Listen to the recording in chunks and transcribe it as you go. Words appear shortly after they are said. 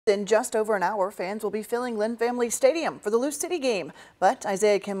In just over an hour, fans will be filling Lynn Family Stadium for the Lou City game. But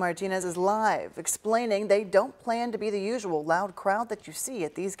Isaiah Kim Martinez is live, explaining they don't plan to be the usual loud crowd that you see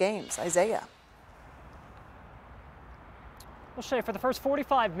at these games. Isaiah. Well, Shay, for the first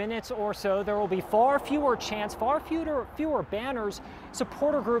 45 minutes or so, there will be far fewer chants, far fewer banners,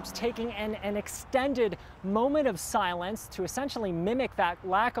 supporter groups taking an extended moment of silence to essentially mimic that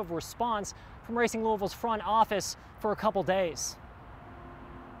lack of response from Racing Louisville's front office for a couple days.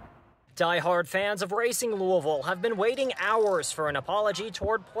 Die-hard fans of Racing Louisville have been waiting hours for an apology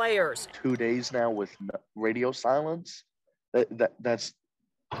toward players. 2 days now with radio silence. That's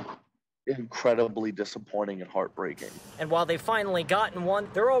incredibly disappointing and heartbreaking. And while they've finally gotten one,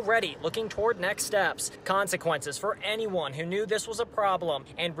 they're already looking toward next steps, consequences for anyone who knew this was a problem,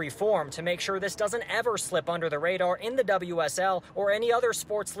 and reform to make sure this doesn't ever slip under the radar in the WSL or any other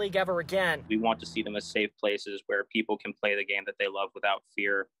sports league ever again. We want to see them as safe places where people can play the game that they love without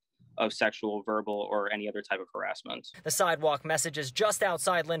fear of sexual, verbal, or any other type of harassment. The sidewalk messages just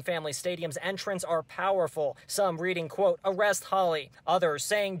outside Lynn Family Stadium's entrance are powerful. Some reading, quote, "Arrest Holly." Others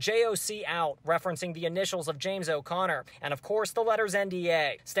saying JOC out, referencing the initials of James O'Connor. And of course, the letters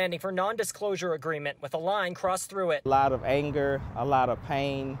NDA, standing for non-disclosure agreement with a line crossed through it. A lot of anger, a lot of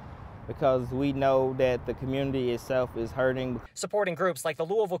pain, because we know that the community itself is hurting. Supporting groups like the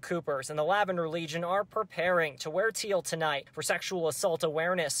Louisville Coopers and the Lavender Legion are preparing to wear teal tonight for sexual assault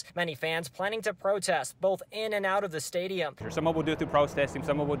awareness. Many fans planning to protest both in and out of the stadium. Some will do it through protesting,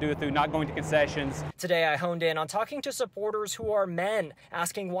 some will do it through not going to concessions. Today I honed in on talking to supporters who are men,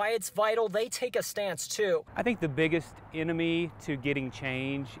 asking why it's vital they take a stance too. I think the biggest enemy to getting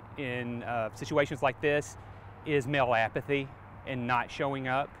change in situations like this is male apathy and not showing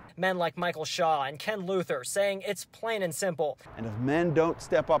up. Men like Michael Shaw and Ken Luther saying it's plain and simple. And if men don't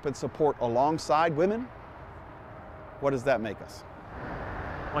step up and support alongside women, what does that make us?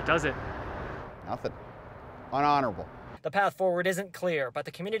 What does it? Nothing. Unhonorable. The path forward isn't clear, but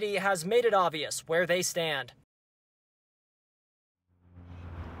the community has made it obvious where they stand.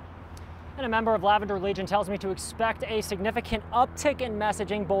 And a member of Lavender Legion tells me to expect a significant uptick in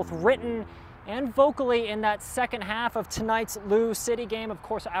messaging, both written and vocally, in that second half of tonight's Lou City game. Of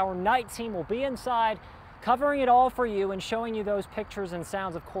course, our night team will be inside, covering it all for you and showing you those pictures and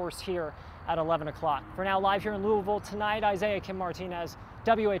sounds, of course, here at 11 o'clock. For now, live here in Louisville tonight, Isaiah Kim Martinez,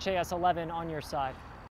 WHAS 11 on your side.